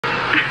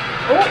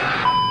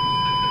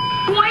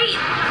Oh. Wait.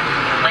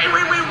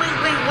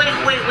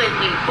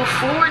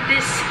 Before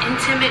this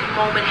intimate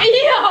moment.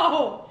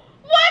 Yo!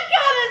 What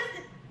kind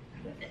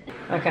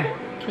of... Okay.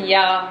 Can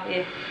y'all...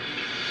 Yeah.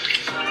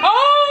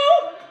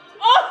 Oh!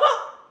 Oh!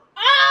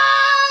 Oh!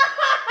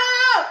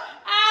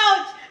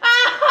 Ouch!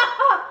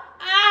 Oh!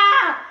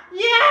 Ah!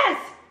 Yes!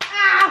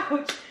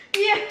 Ouch!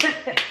 Yes!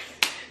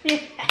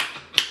 Yes!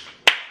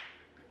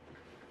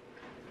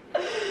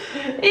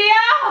 Yo!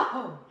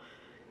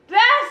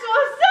 That's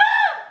what's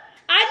up!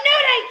 I knew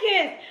they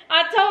kissed! I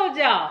told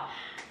y'all.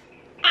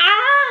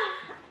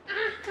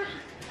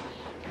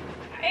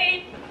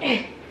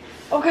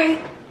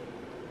 Okay.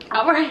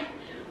 Alright.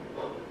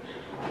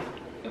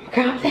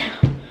 Calm down.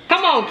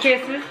 Come on,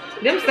 kisses.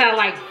 Them sound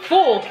like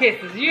full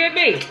kisses. You hear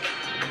me?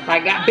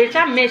 Like, bitch,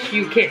 I miss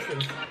you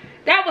kisses.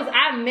 That was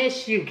I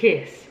miss you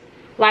kiss.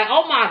 Like,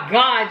 oh my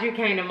God, you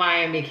came to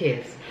Miami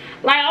kiss.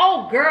 Like,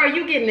 oh girl,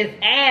 you getting this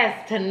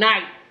ass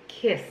tonight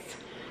kiss.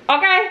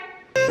 Okay?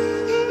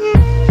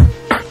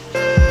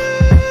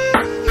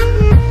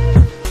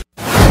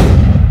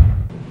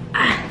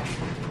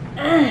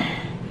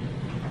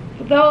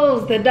 For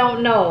those that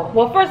don't know,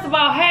 well, first of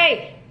all,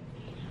 hey,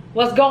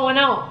 what's going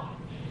on?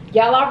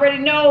 Y'all already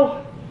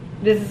know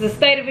this is a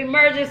state of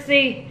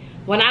emergency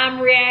when I'm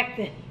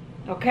reacting,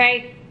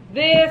 okay?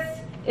 This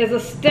is a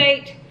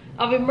state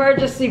of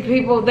emergency,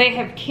 people. They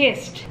have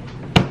kissed.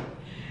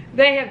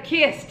 They have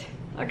kissed,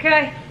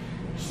 okay?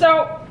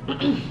 So,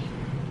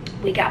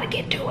 we gotta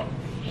get to it.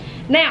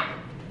 Now,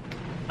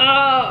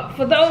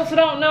 for those who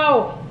don't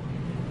know,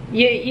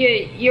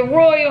 your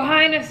Royal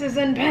Highness is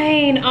in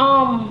pain.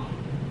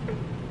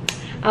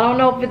 I don't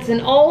know if it's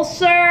an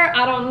ulcer.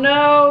 I don't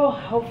know.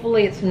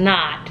 Hopefully it's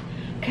not.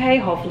 Okay,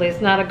 hopefully it's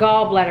not a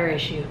gallbladder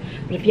issue.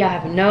 But if y'all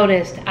haven't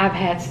noticed, I've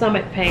had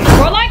stomach pain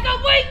for like a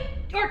week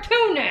or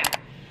two now.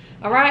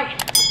 All right?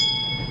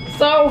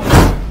 So,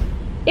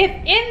 if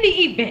in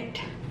the event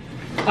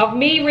of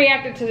me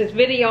reacting to this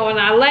video and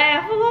I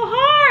laugh a little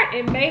hard,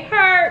 it may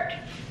hurt.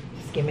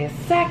 Just give me a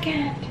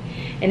second.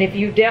 And if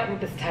you dealt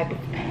with this type of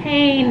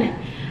pain,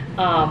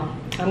 I'm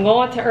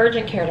going to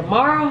urgent care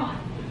tomorrow.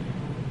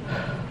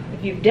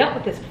 If you've dealt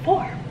with this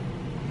before,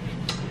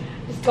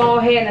 just go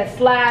ahead and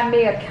slide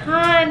me a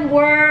kind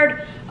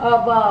word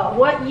of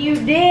what you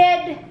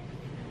did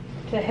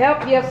to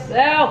help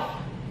yourself.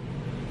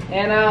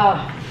 And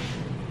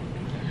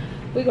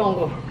we're gonna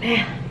go from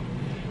there.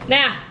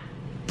 Now,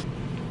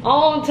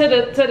 on to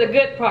the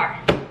good part.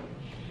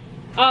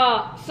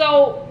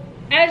 So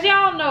as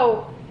y'all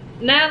know,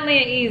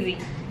 Natalie and Ezee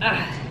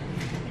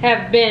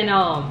have been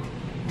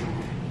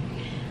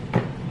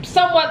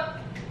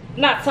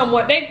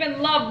they've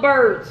been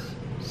lovebirds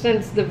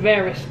since the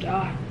very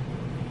start.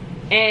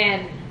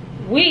 And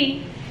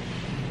we,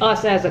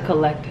 us as a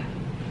collective,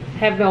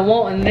 have been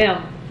wanting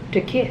them to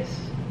kiss.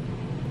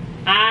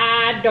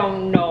 I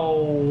don't know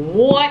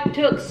what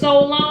took so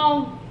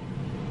long,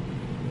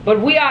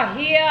 but we are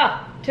here.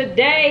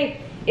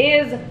 Today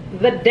is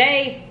the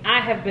day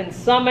I have been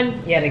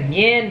summoned yet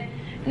again.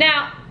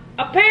 Now,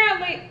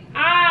 apparently,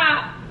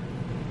 I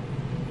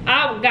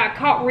got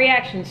caught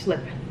reaction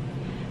slipping.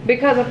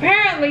 Because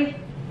apparently,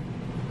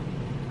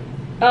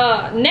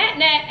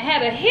 Nat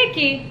had a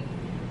hickey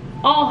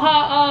on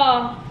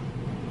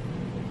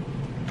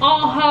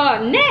her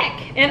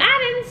neck, and I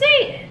didn't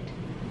see it.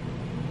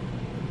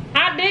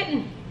 I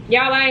didn't.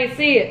 Y'all ain't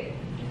see it.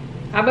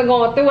 I've been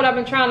going through it. I've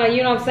been trying to,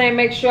 you know what I'm saying,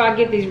 make sure I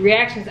get these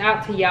reactions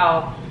out to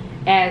y'all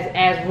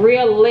as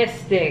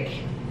realistic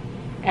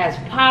as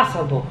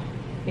possible.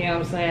 You know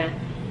what I'm saying?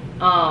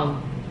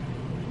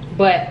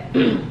 But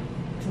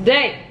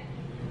today,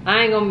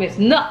 I ain't gonna miss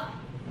nothing,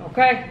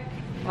 okay?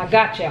 I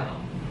got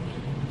y'all.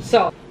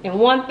 So, and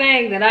one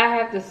thing that I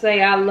have to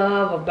say I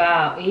love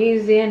about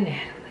Ezee and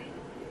Natalie,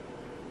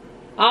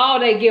 all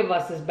they give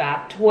us is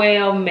about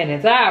 12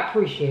 minutes. I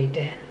appreciate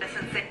that.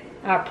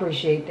 I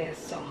appreciate that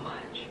so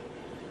much.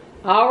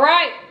 All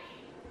right.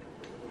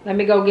 Let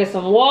me go get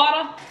some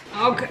water.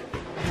 Okay.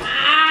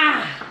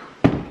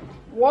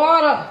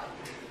 Water.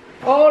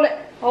 Hold it.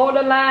 Hold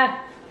the line.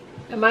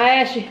 Am I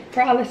ashy?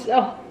 Probably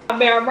so. I'll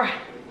be all right.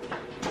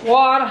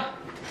 Water.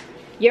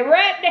 You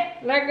ready?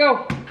 Let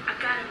go. I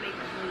gotta make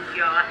a move,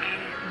 y'all.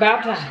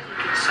 About time.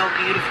 It's so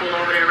beautiful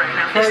over there right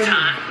now. This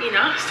time, you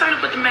know, it's time to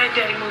put the Mad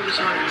Daddy movies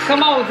on.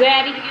 Come on,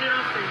 Daddy. Get it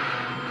off there.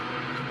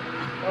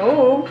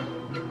 Oh.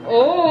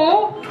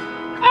 Oh.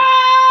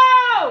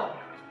 Oh.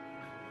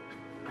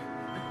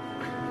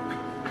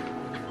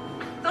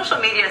 Social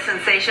media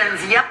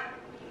sensations, yep.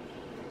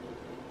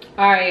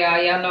 Alright,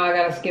 y'all. Y'all know I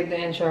gotta skip the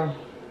intro.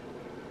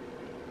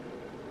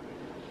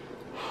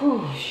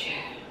 Whew, shit.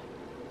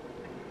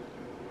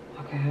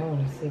 Okay, I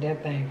wanna see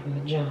that thing from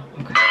the jump.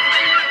 Okay.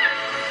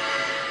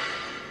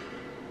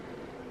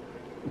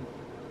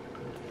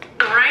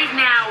 Right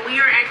now, we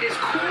are at this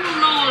cool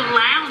little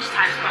lounge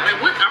type spot.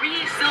 Like, what? Are we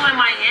still in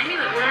Miami?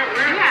 Like, where?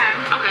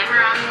 Yeah. Okay.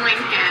 We're on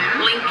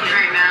Lincoln.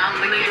 Right now.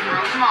 Lincoln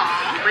Road Mall.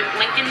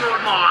 Lincoln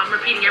Road Mall. I'm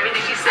repeating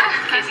everything she said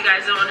in case you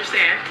guys don't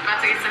understand.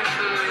 About to get some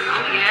food.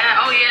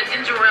 Oh yeah,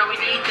 ginger ale. We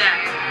need that.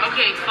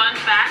 Okay, fun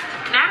fact.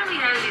 Natalie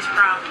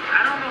problem.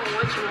 I don't know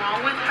what's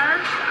wrong with her.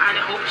 I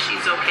hope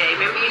she's okay.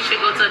 Maybe you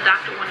should go to a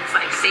doctor when it's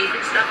like safe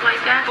and stuff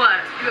like that.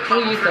 But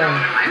Who you think?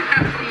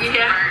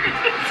 yeah.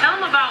 Tell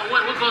them about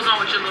what goes on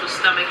with your little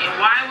stomach and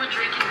why we're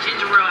drinking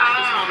ginger ale at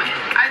this moment.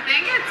 I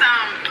think it's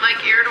like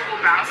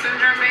irritable bowel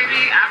syndrome maybe.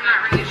 I'm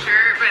not really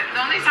sure. But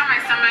the only time my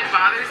stomach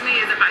bothers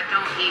me is if I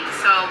don't eat.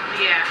 So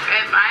yeah,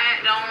 if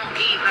I don't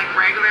eat like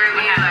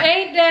regularly, like,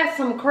 ain't that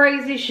some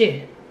crazy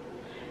shit?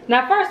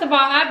 Now, first of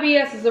all,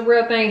 IBS is a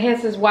real thing.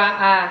 Hence is why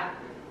I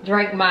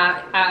drink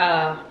my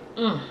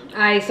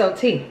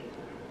ISOT,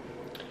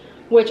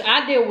 which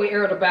I deal with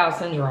irritable bowel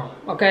syndrome.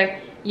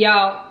 Okay,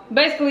 y'all.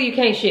 Basically, you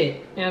can't shit.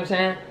 You know what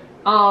I'm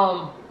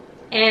saying?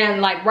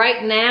 And like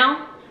right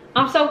now,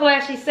 I'm so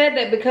glad she said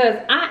that because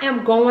I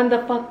am going the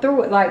fuck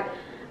through it. Like,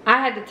 I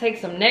had to take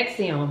some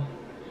Nexium,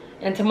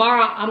 and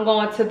tomorrow I'm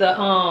going to the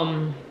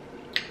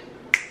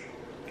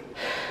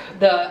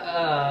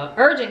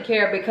urgent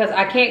care because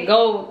I can't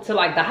go to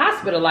like the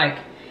hospital. Like,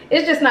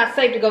 it's just not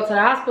safe to go to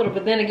the hospital,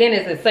 but then again,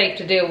 is it safe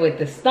to deal with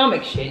the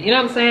stomach shit? You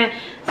know what I'm saying?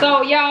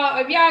 So y'all,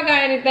 if y'all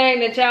got anything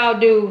that y'all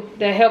do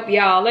that help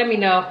y'all, let me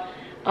know.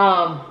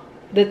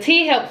 The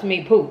tea helps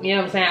me poop, you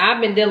know what I'm saying? I've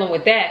been dealing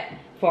with that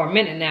for a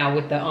minute now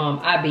with the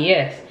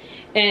IBS.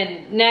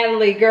 And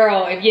Natalie,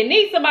 girl, if you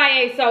need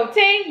somebody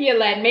ASOT, you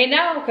let me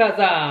know, cause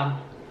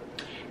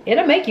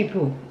it'll make you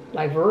poop,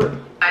 like for real.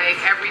 Like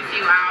every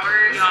few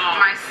hours,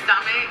 my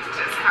stomach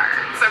just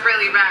hurts. So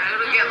really bad.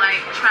 It'll get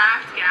like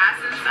trapped gas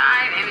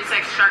inside, and it's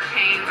like sharp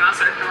pains, and I'll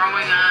start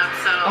throwing up.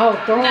 So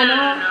throwing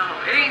up? No,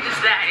 it ain't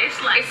just that. It's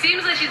like, it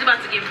seems like she's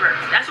about to give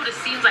birth. That's what it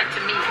seems like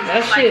to me.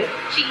 That shit. Like,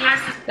 she has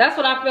to. That's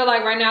what I feel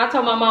like right now. I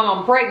told my mom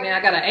I'm pregnant. I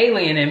got an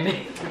alien in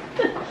me.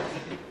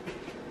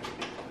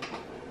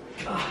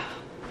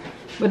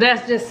 But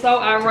that's just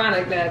so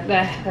ironic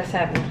that's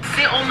happening.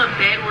 Sit on the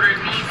bed with her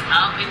knees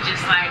up and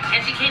just like, and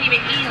she can't even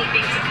eat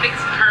anything to fix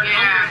her hunger.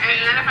 Yeah, and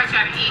then if I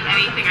try to eat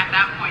anything at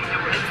that point,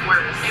 it's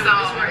worse. It's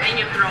worse, and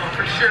you're throwing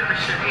for sure.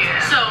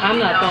 Yeah. So I'm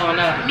not throwing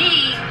up.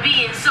 Me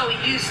being so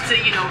used to,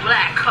 you know,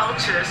 black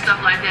culture and stuff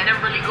like that,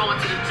 never really going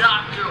to the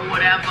doctor or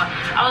whatever.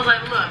 I was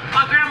like, look,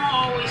 my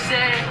grandma always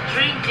said,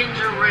 drink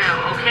ginger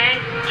ale, okay?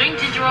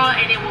 Drink ginger ale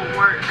and it will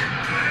work.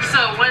 So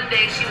one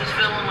day she was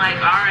feeling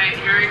like, all right,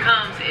 here it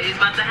comes. It's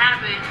about to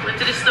happen. Went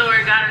to the store,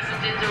 got her some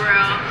ginger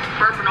ale,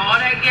 burping all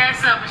that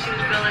gas up, and she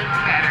was feeling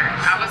better.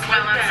 I was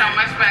feeling so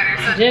much better.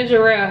 So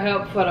ginger ale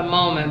helped for the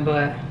moment,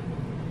 but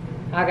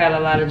I got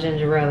a lot of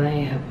ginger ale that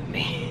ain't helping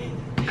me.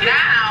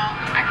 Now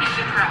I keep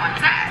ginger ale on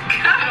deck.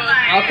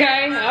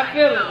 Okay, I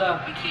feel it though.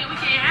 We can't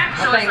have.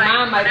 I think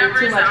mine might be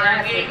too much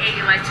acid. We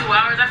ain't in like 2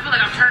 hours. I feel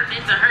like I'm turning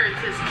into her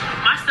because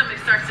my stomach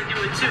starts to do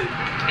it too.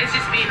 It's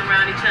just being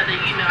around each other,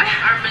 you know.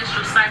 Our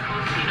menstrual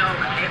cycles, you know,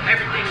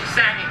 everything the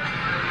same.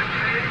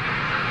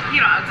 You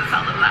don't have to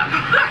tell them that.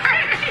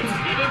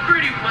 But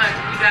pretty much,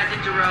 we got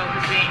ginger ale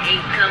because we ain't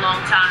ate in a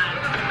long time.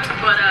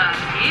 But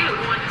yeah, we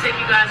wanted to take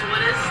you guys with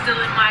us. Still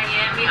in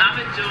Miami. I'm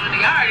enjoying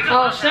it. I already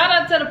know. Oh, shout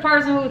out to the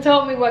person who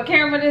told me what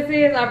camera this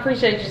is. I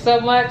appreciate you so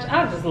much.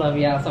 I just love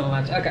y'all so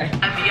much. Okay.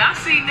 If y'all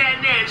seen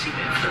that now, she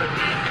been feeling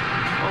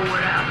or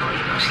whatever.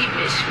 You know, she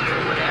missed me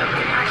or whatever.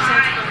 And I just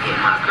had to come get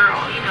my girl.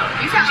 You know,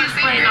 she's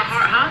playing the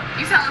heart, huh?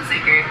 You telling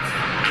secrets?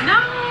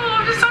 No,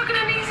 I'm just talking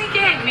to Ezee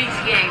Gang.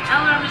 Ezee Gang,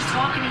 tell her I'm just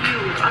talking to you.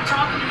 I'm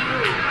talking to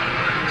you.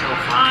 So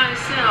fine,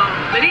 so.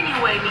 But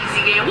anyway,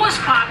 Ezee Gang, what's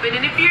poppin'?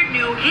 And if you're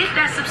new, hit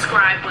that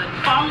subscribe button.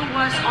 Follow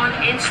us on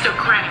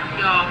Instagram,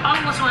 y'all.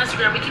 Follow us on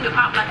Instagram. We keep it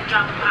pop like a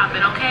drop of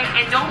poppin', okay?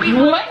 And don't be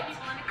what?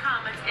 In the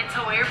comments and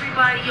tell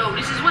everybody, yo,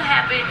 this is what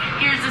happened.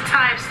 Here's the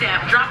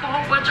timestamp. Drop a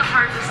whole bunch of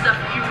hearts and stuff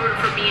if you root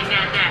for me and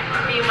Nat.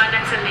 Me and my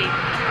Natalie.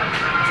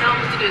 Tell them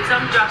what to do.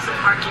 Tell them to drop some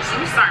hearts.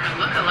 You starting to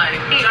look alike.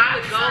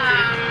 Drop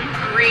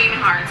some green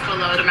hearts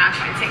below to match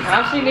my TikTok.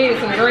 All she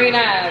needs some green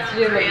eyes.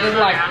 She look just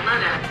like. I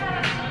love that.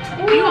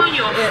 You on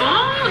your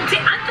phone?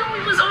 I thought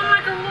we was on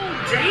like a little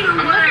date or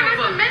whatever.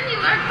 I'm looking at the menu,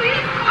 Leslie.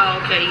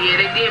 Oh, okay,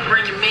 yeah, they did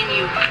bring the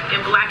menu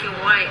in black and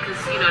white because,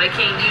 you know, they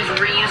can't use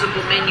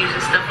reusable menus and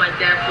stuff like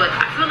that. But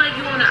I feel like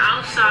you on the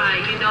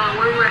outside, you know, and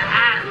where we're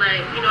at,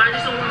 like, you know, I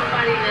just don't want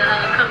nobody to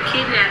come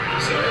kidnap you.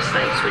 So let's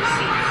like switch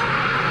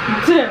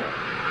seats.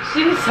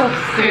 She's so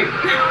sick.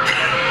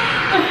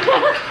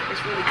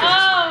 It's really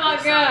oh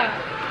my god.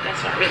 That's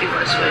why I really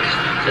want to switch.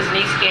 Because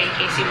Ezee Gang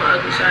can't see my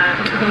ugly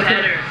side.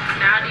 Better.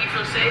 Now do you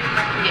feel safe?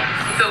 Yes.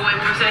 You feel way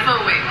more safe? I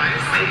feel way more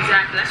safe.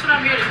 Exactly. That's what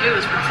I'm here to do,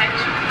 is protect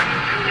you.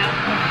 You know?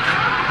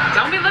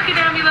 Don't be looking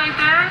at me like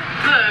that.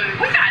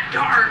 Look, we got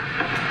dark.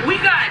 We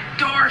got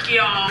dark,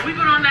 y'all. We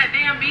been on that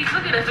damn beach.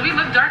 Look at us. Do we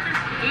look darker?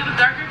 Do we look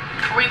darker?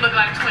 Or we look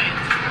like twins?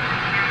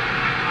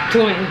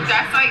 Twins.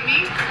 That's like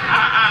me?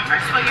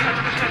 First of all, you have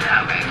to put your head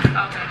that way.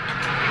 Okay.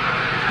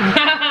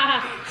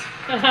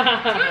 This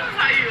is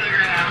how you look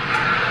right now.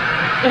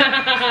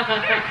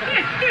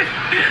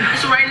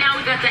 So right now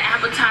we got the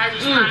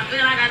appetizers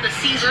popping. I got the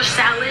Caesar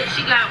salad.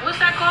 She got, what's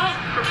that called?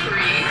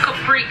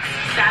 Capri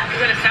salad.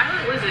 Is that a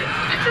salad? What is it?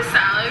 It's a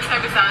salad,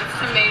 type of salad.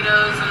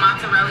 Tomatoes and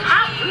mozzarella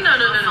cheese. No.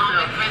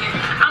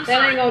 I'm that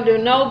sorry. ain't gonna do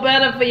no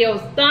better for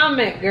your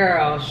stomach,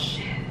 girl.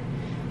 Shit.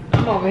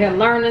 I'm over here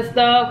learning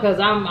stuff because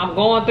I'm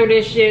going through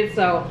this shit.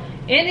 So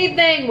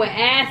anything with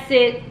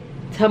acid,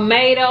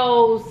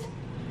 tomatoes,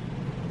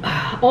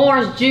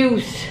 orange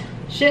juice,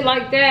 shit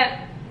like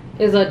that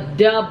is a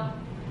dub.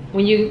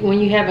 When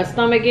you have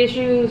stomach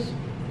issues,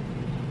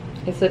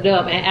 it's a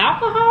dub. And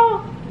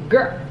alcohol,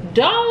 girl,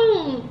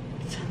 don't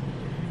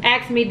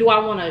ask me, do I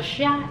want a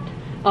shot,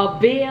 a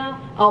beer,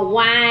 a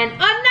wine, or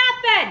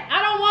nothing?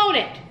 I don't want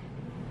it.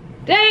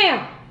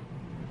 Damn.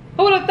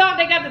 Who would have thought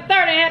they got to 30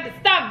 and had to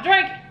stop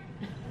drinking?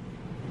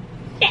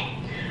 Shit.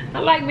 I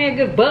like me a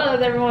good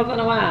buzz every once in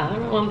a while.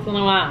 Every once in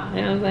a while.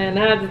 You know what I'm saying?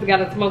 Now I just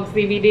gotta smoke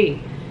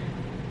CBD.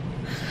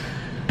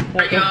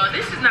 Yo,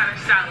 this is not a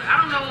salad.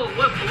 I don't know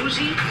what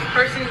bougie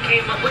person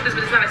came up with this,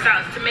 but it's not a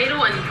salad. It's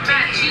tomato and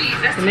fat cheese.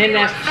 That's and then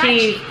that's fat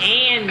cheese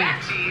and fat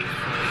cheese.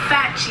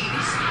 Fat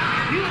cheese.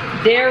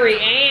 Dairy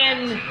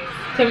and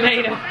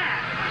tomato.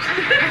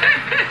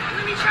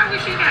 Let me try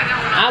what she got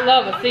going on. I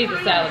love a Caesar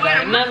salad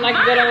though. Nothing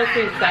like a good old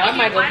Caesar salad. I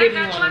might go give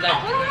me one of those.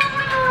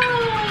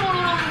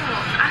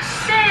 I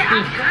said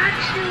I got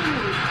you.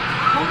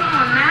 Hold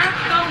on now.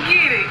 Come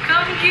get it.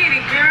 Come get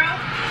it, girl.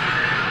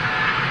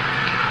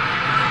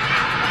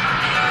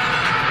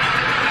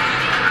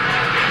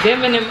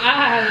 Them in them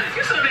eyes.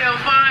 You're so damn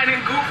fine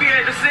and goofy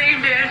at the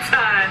same damn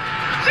time.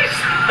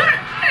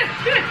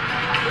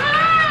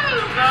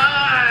 Oh,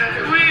 God.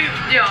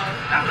 Yo,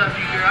 I love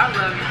you, girl. I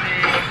love you,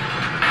 man.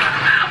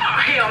 Oh,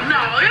 hell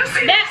no.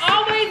 That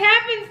always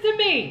happens to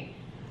me.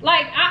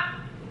 Like,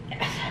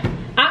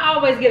 I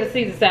always get a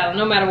Caesar salad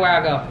no matter where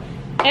I go.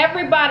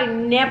 Everybody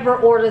never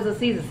orders a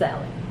Caesar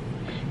salad.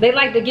 They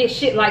like to get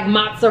shit like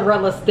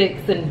mozzarella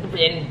sticks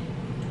and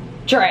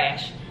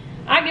trash.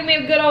 I give me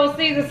a good old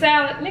Caesar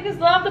salad. Niggas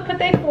love to put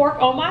their fork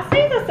on my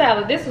Caesar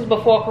salad. This was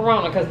before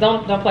Corona, because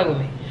don't play with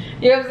me.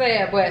 You know what I'm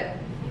saying? But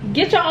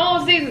get your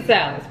own Caesar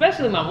salad,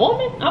 especially my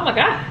woman. Oh my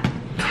God.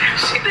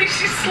 She thinks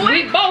she's slick.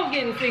 We both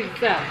getting Caesar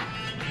salad.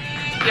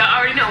 Y'all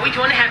already know we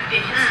join the happy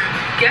days.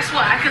 Guess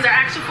why? Because our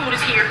actual food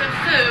is here. The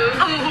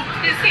food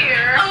is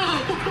here.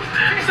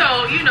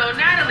 So, you know,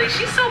 Natalie,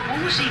 she's so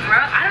bougie, bro.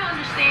 I don't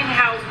understand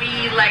how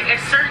we, like,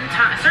 at certain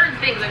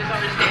things, I just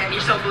don't understand.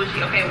 You're so bougie.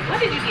 Okay, what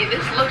did you get?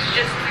 This looks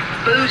just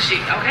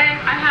bougie, okay?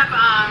 I have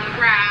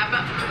crab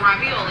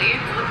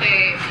ravioli with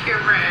a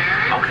puree.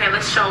 Okay,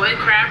 let's show it.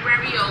 Crab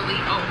ravioli.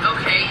 Oh,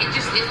 okay. It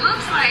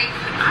looks like,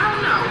 I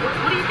don't know.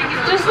 What do you think it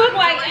looks like? Just look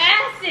like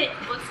acid.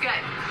 It looks good.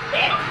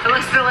 It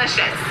looks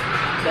delicious.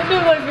 That do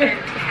look good.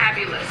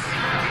 Fabulous.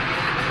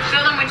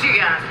 Show them what you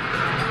got.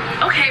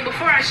 Okay,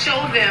 before I show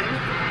them,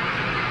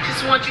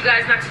 just want you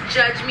guys not to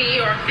judge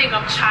me or think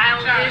I'm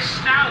childish.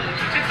 Childish.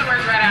 Took the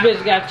words right out. Bitch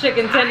got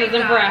chicken tenders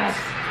and fries.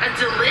 A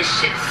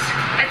delicious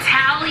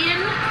Italian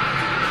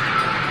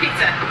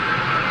Pizza.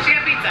 She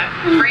got pizza.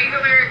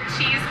 Regular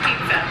cheese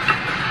pizza.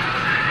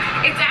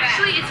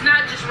 It's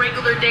not just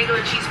regular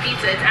cheese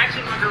pizza. It's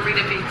actually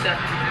margarita pizza.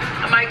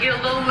 I might get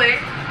a little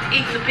lit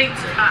eating the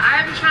pizza.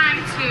 I've been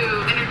trying to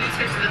introduce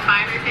her to the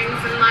finer things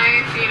in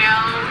life, you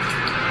know?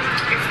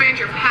 Expand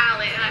your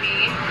palate,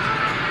 honey.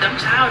 I'm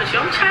childish.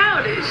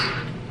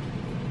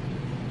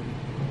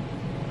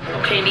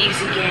 Okay,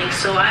 Ezee gang,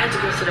 so I had to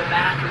go to the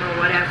bathroom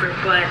or whatever,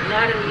 but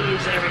Natalie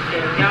is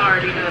everything. Y'all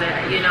already know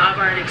that. You know, I've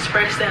already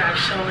expressed that, I've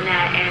shown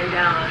that, and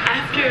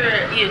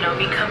after, you know,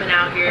 me coming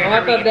out here. Oh,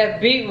 I thought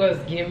that beat was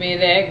give me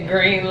that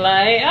green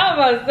light. I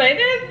was about to say,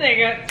 this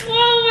nigga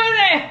over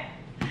there.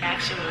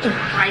 Action was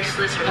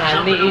priceless. Her I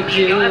jumping on need me. If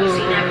you you. haven't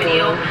seen that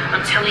video, I'm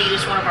telling you,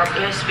 it's one of our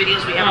best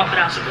videos we ever put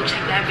out, so go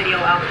check that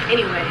video out.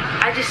 Anyway,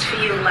 I just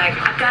feel like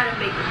I gotta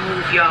make a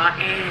move, y'all,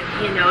 and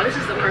you know, this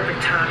is the perfect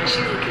time, and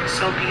she's looking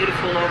so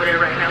beautiful over there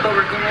right now. But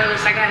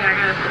regardless, I gotta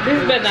put This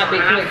better not be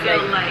I quick,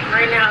 feel baby. like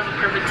right now is the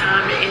perfect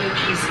time. The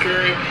energy's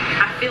good.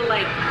 I feel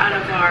like out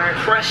of our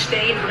fresh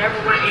state, whatever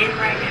we're in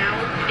right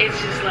now, it's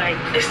just like,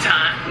 it's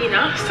time. You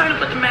know, it's time to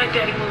put the Mac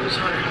Daddy moves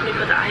on her. Let me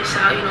put the ice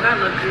out. You know,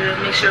 gotta look good.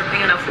 Make sure I'm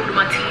bringing enough food to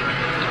my teeth.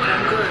 Okay,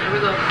 I'm good. Here we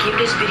go. Give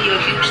this video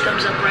a huge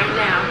thumbs up right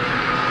now.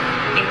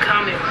 And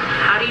comment,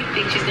 how do you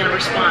think she's gonna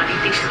respond? Do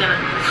you think she's gonna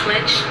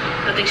flinch?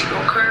 Do you think she's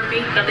gonna curve me?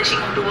 Do you think she's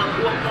gonna do a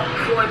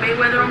Floyd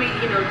Mayweather on me?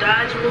 You know,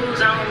 dodge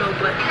moves? I don't know,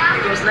 but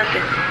there goes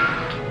nothing.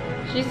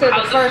 She said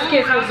the first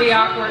kiss would be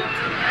awkward.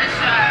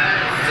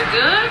 Is it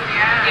good?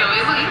 Yeah. Yo,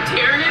 it look, you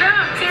tearing it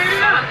up. Tearing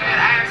it up. Good.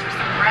 I asked for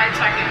some red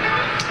chicken.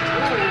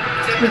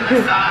 Dip in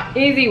the sauce.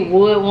 Ezee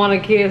would want to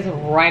kiss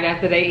right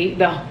after they eat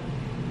though.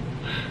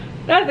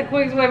 That's the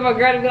quickest way for a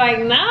girl to be like,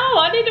 no,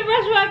 I need to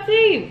brush my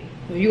teeth.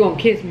 You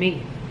gonna kiss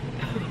me.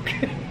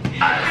 Okay.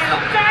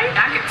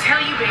 I can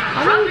tell you, baby.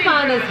 I want to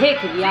find this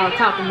hickey y'all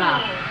talking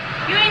about.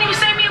 You ain't even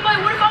say me a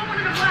bite. What if I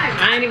wanted a bite?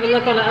 I ain't even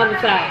look on the other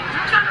side.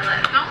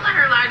 Don't let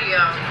her lie to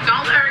you.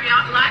 Don't let her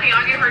lie to you.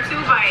 I'll give her 2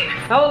 bites.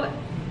 Hold it.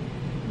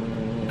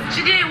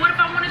 She did. What if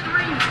I wanted 3?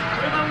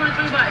 What if I wanted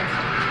 3 bites?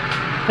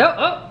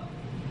 Oh.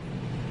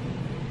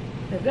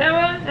 Is that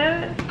right?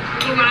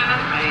 You want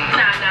another bite?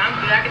 Nah, I'm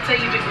good. I can tell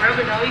you been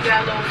rubbing though. You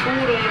got a little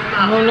food on your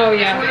mouth. Oh no,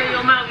 yeah. Food in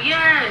your mouth,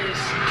 yes.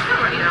 I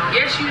already know.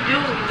 Yes, you do.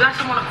 You got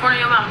some on the corner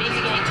of your mouth.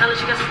 Ezee gang, tell her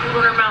she got some food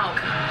on her mouth.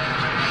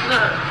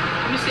 Look,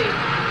 let me see.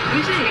 Let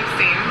me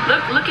see.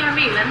 Look at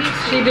me. Let me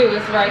see. She do.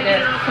 It's right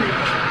there.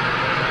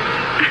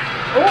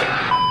 Oh.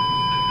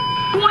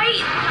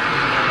 Wait.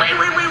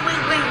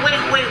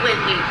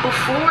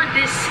 Before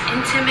this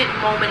intimate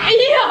moment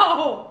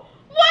Yo!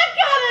 What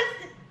kind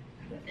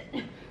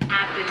of...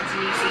 happens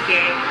in Ezee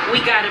Gang,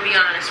 we gotta be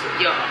honest with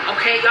y'all,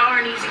 okay? Y'all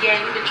are an Ezee Gang.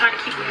 We've been trying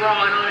to keep it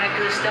raw and all that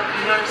good stuff,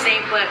 you know what I'm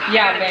saying? But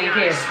y'all gotta be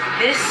been honest,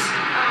 this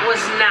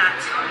was not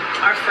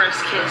our first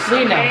kiss,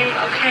 we okay?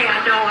 know. Okay, I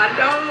know.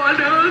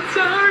 I'm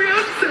sorry.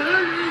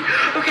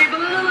 Okay,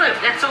 but look,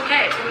 that's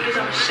okay, because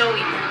I'm gonna show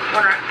you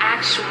when our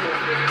actual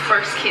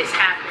first kiss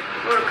happened.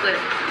 Roll the clip.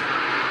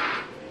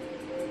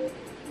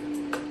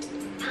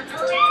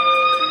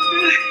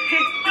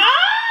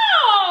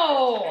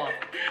 Oh!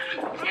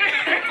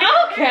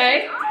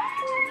 Okay.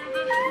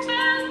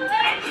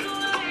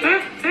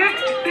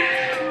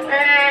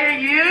 Hey,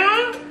 you?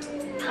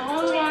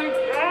 Oh my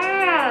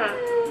God.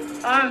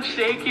 I'm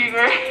shaking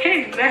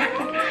right now.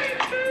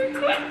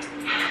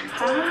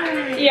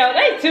 Hi. Yo,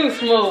 they too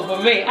smooth for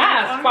me.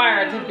 I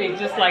aspire to be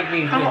just like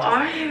these How bitches.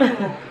 are you?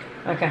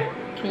 Okay.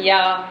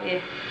 Y'all,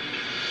 yeah.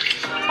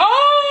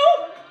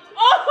 Oh!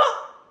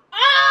 Oh! Oh!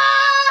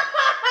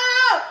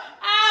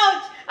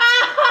 Ouch!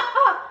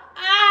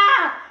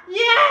 Ah!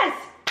 Yes!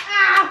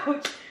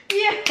 Ouch!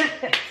 Yes!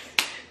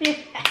 Yes!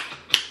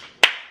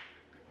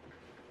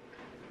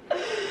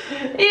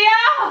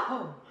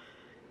 Yo!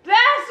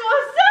 That's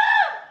what's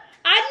up!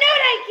 I knew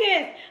they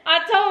kissed! I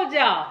told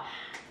y'all.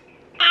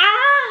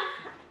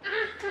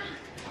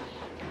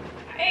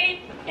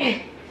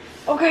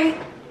 Okay.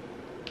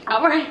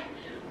 Alright.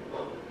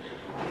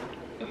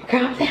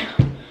 Calm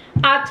down.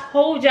 I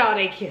told y'all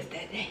they kissed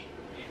that day.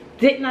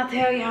 Didn't I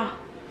tell y'all?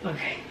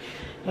 Okay.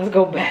 Let's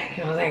go back.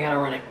 You know, I gotta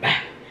run it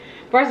back.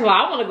 First of all,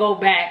 I want to go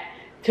back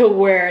to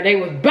where they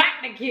was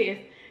back to kiss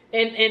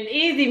and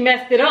Ezee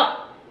messed it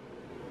up.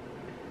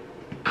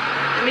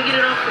 Let me get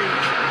it off,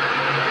 please.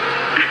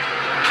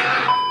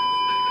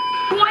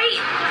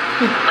 Wait.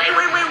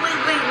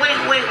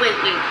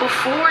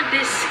 Before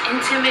this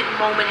intimate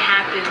moment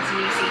happens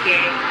in Ezee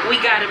Gang, we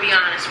gotta be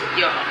honest with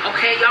y'all,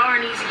 okay? Y'all are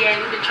an Ezee Gang.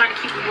 We've been trying to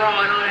keep it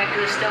raw and all that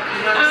good stuff,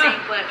 you know what I'm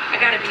saying? But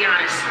I gotta be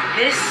honest,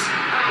 this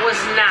was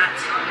not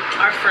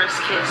our first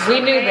kiss.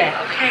 We knew that.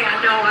 Okay, I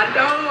know.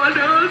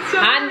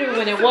 Sorry. I knew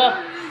when it was.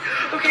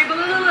 Okay, but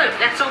look,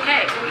 that's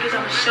okay, because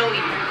I'm gonna show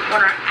you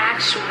when our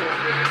actual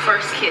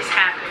first kiss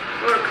happened.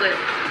 Roll the clip.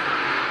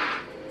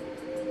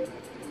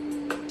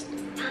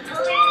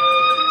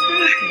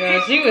 Girl,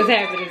 she was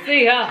happy to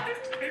see her.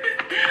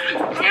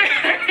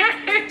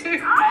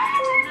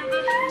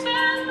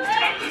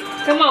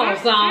 Come on,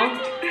 song.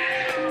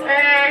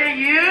 Hey,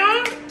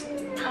 you?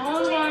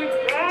 Oh my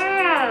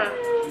God.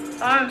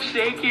 I'm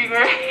shaking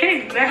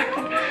right now.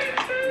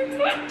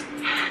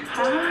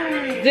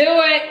 Hi. Do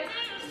it.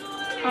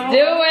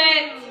 Do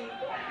it.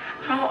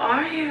 How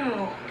are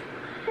you?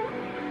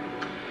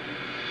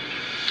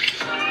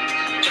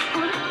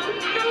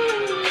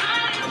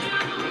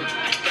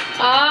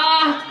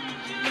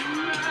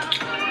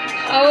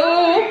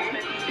 Oh.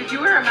 Did you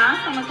wear a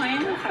mask on the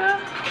plane and stuff?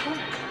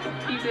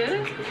 You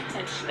did?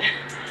 Yes.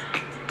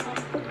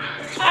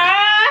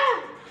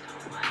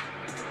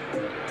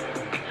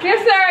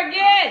 Kiss her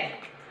again.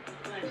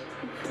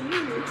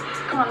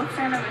 Come on, let's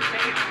stand on the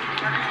stage.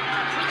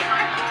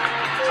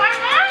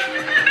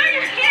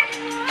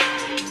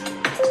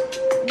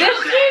 Did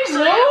she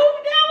move?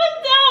 That was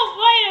dope.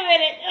 Wait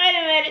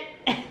a minute.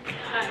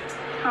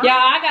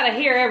 Y'all, I gotta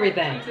hear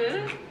everything. You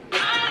did?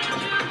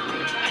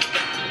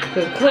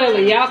 Because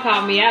clearly y'all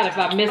call me out if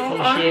I miss some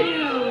shit.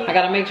 I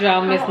gotta make sure I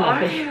don't miss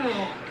nothing.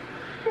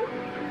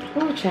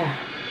 Oh, child.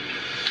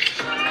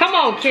 Come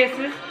on,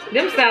 kisses.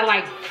 Them sound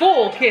like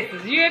full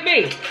kisses. You hear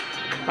me?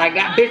 Like,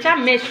 bitch, I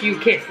miss you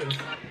kisses.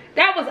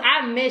 That was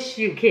I miss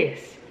you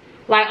kiss.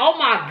 Like, oh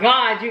my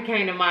God, you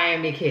came to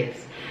Miami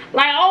kiss.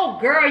 Like, oh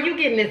girl, you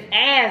getting this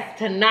ass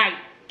tonight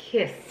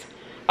kiss.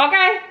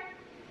 Okay?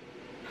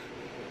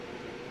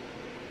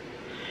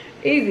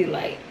 Easy,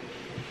 like.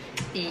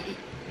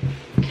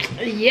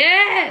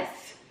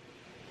 Yes!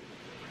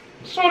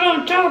 That's what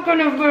I'm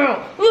talking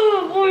about.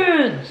 Oh,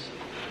 wins.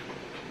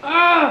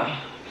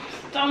 Ah,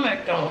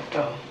 stomach don't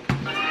go.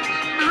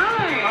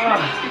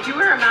 Hi. Did you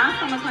wear a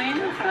mask on the plane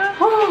and stuff?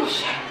 Oh,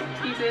 shit.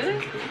 You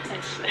did?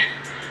 Yes.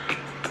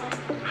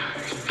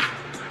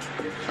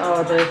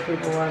 Oh, there's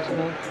people watching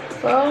us.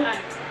 So?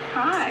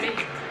 Hi.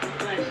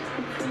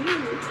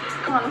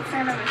 Come on, let's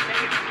stand on the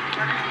stage.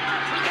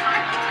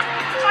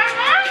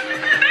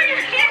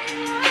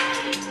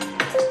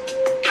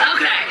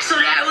 Okay, so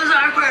that was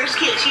our first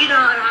kiss, you know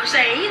what I'm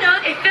saying? You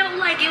know, it felt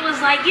like it was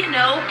like, you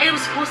know, it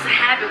was supposed to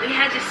happen. We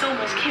had just so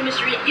much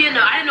chemistry. You know,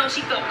 I didn't know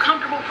she felt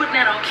comfortable putting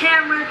that on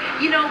camera,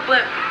 you know,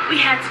 but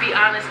we had to be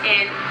honest,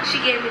 and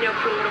she gave me the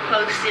approval to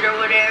post it or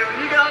whatever.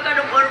 You know, I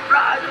got the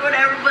butterflies or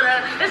whatever, but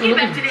let's get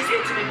back to this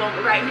intimate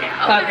moment right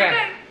now. Okay.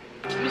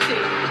 Let me see.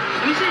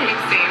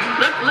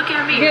 Look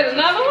at me. You get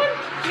another one?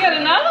 You get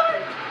another one?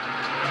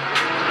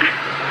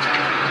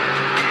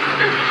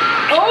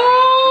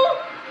 Oh!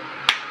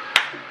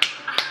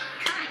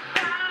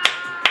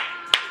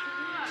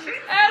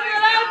 That's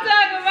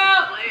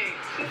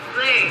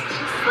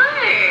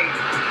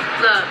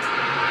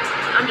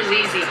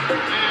easy.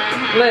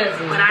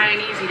 Listen. But I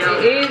ain't easy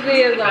though.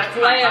 Ezee is a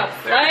player.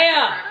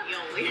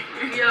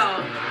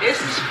 Yo, this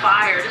is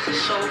fire. This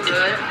is so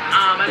good.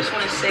 I just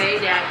want to say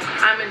that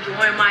I'm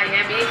enjoying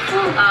Miami.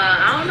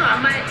 I don't know. I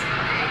might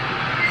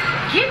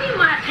give me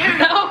my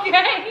parents.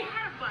 Okay.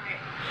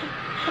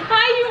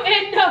 How you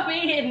end up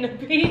eating the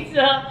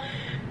pizza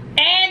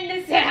and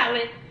the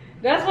salad?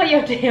 That's why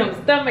your damn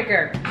stomach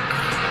hurt. Okay.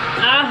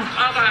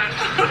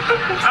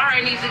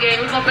 Alright, Ezee gang,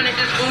 we're gonna finish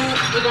this food.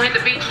 We're gonna hit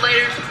the beach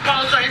later.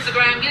 Follow us on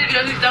Instagram. Give the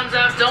video these thumbs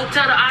up. Don't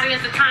tell the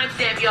audience the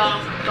timestamp, y'all.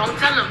 Don't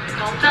tell them.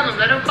 Don't tell them.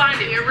 Let them find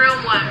it. Be a real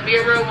one. Be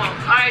a real one.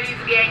 Alright,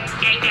 Ezee gang.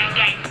 Gang, gang,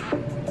 gang.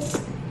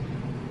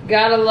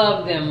 Gotta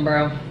love them,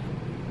 bro.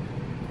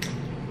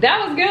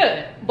 That was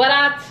good. But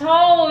I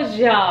told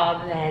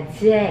y'all that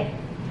day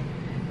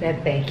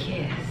that they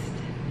kissed.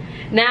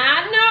 Now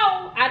I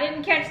know I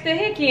didn't catch the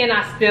hickey and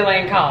I still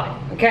ain't caught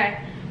it, okay?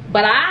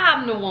 But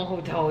I'm the one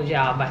who told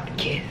y'all about the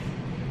kiss.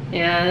 You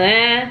know what I'm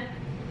saying?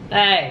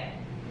 Hey,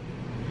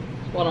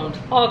 that's what I'm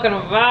talking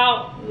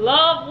about.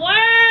 Love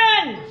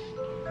wins!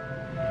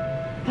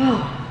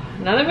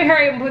 Now let me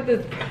hurry up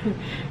and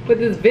put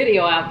this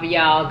video out for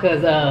y'all,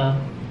 cause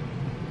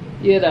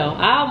you know,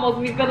 I almost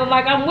be feeling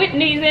like I'm with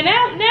Ezee and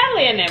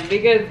Natalie and them,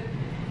 because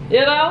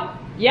you know,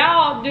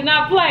 y'all do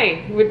not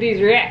play with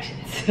these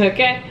reactions,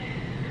 okay?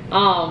 So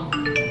I'm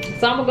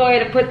gonna go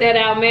ahead and put that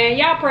out, man.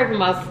 Y'all pray for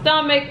my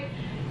stomach.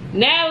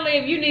 Natalie,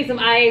 if you need some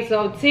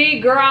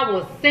ISOT, girl, I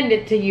will send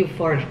it to you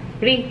for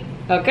free,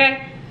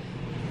 okay?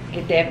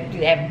 Get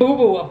that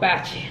boo-boo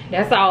about you.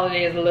 That's all it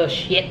is, a little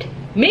shit.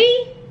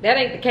 Me? That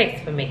ain't the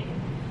case for me.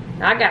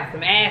 I got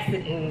some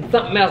acid and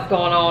something else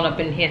going on up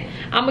in here.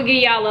 I'm gonna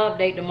give y'all an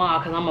update tomorrow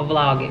because I'm gonna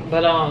vlog it.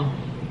 But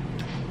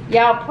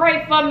y'all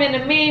pray for me in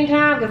the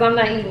meantime because I'm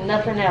not eating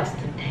nothing else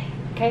today,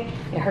 okay?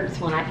 It hurts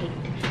when I eat.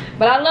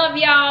 But I love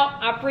y'all.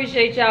 I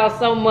appreciate y'all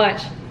so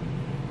much.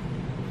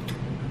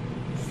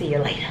 See you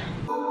later.